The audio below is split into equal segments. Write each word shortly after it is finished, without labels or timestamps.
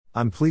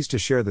I'm pleased to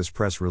share this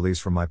press release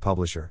from my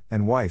publisher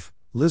and wife,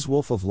 Liz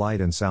Wolfe of Light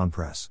and Sound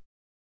Press.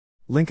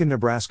 Lincoln,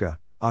 Nebraska,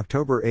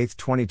 October 8,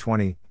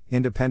 2020.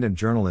 Independent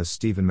journalist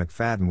Stephen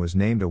McFadden was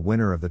named a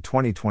winner of the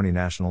 2020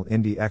 National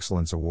Indie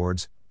Excellence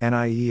Awards,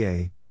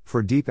 NIEA,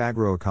 for Deep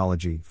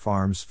Agroecology,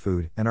 Farms,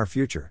 Food, and Our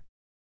Future.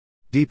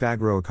 Deep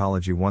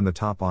Agroecology won the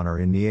top honor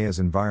in NIEA's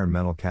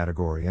environmental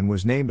category and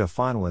was named a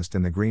finalist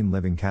in the Green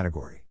Living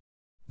category.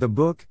 The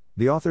book,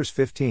 the author's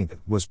 15th,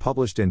 was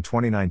published in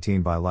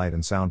 2019 by Light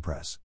and Sound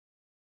Press.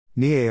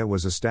 NIEA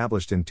was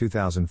established in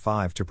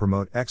 2005 to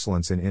promote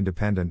excellence in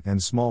independent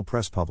and small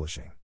press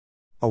publishing.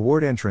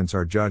 Award entrants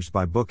are judged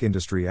by book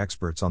industry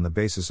experts on the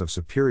basis of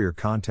superior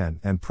content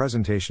and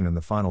presentation in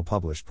the final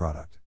published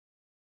product.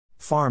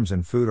 Farms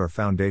and food are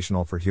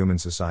foundational for human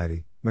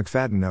society,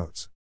 McFadden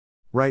notes.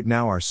 Right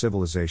now our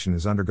civilization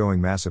is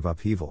undergoing massive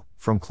upheaval,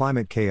 from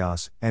climate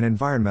chaos and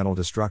environmental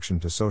destruction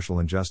to social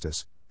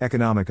injustice,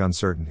 economic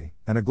uncertainty,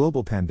 and a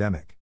global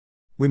pandemic.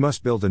 We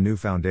must build a new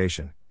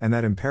foundation, and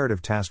that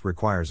imperative task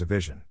requires a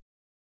vision.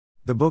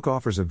 The book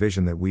offers a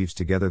vision that weaves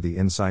together the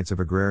insights of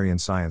agrarian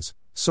science,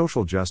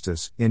 social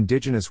justice,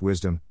 indigenous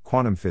wisdom,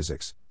 quantum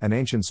physics, and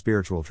ancient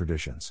spiritual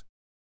traditions.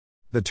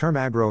 The term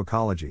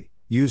agroecology,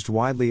 used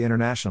widely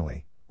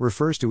internationally,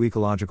 refers to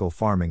ecological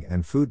farming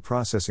and food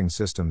processing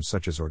systems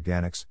such as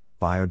organics,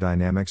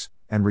 biodynamics,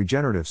 and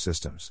regenerative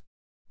systems.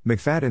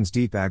 McFadden's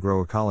deep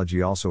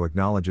agroecology also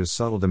acknowledges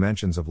subtle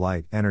dimensions of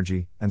light,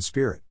 energy, and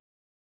spirit.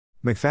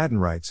 McFadden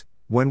writes,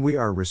 when we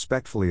are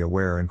respectfully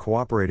aware and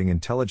cooperating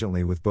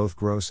intelligently with both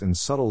gross and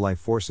subtle life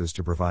forces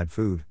to provide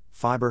food,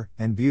 fiber,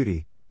 and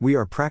beauty, we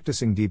are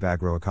practicing deep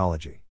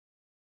agroecology.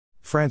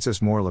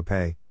 Francis Moore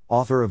Lappé,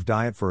 author of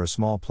Diet for a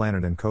Small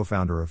Planet and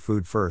co-founder of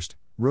Food First,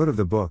 wrote of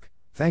the book,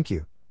 "Thank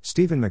you,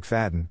 Stephen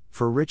McFadden,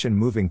 for rich and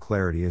moving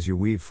clarity as you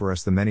weave for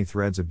us the many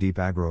threads of deep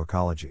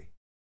agroecology.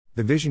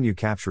 The vision you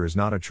capture is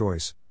not a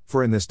choice,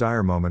 for in this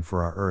dire moment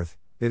for our Earth,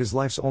 it is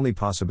life's only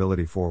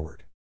possibility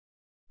forward."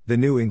 The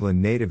New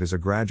England native is a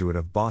graduate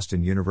of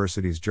Boston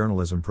University's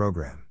journalism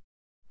program.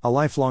 A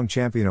lifelong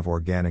champion of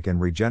organic and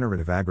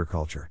regenerative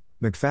agriculture,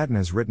 McFadden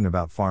has written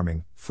about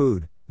farming,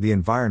 food, the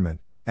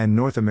environment, and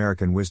North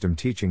American wisdom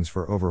teachings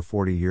for over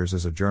 40 years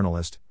as a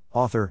journalist,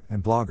 author,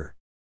 and blogger.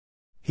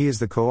 He is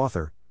the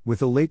co-author, with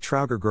the late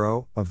Trauger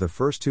Groh, of the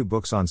first two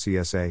books on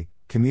CSA,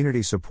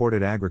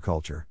 Community-Supported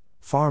Agriculture,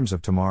 Farms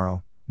of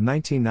Tomorrow,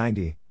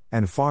 1990,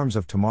 and Farms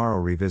of Tomorrow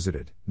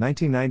Revisited,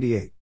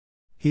 1998.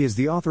 He is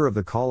the author of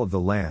The Call of the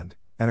Land,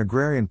 an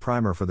agrarian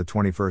primer for the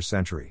 21st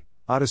century,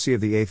 Odyssey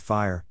of the Eighth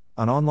Fire,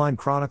 an online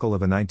chronicle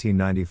of a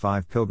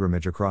 1995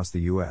 pilgrimage across the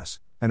U.S.,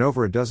 and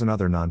over a dozen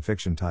other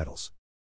non-fiction titles.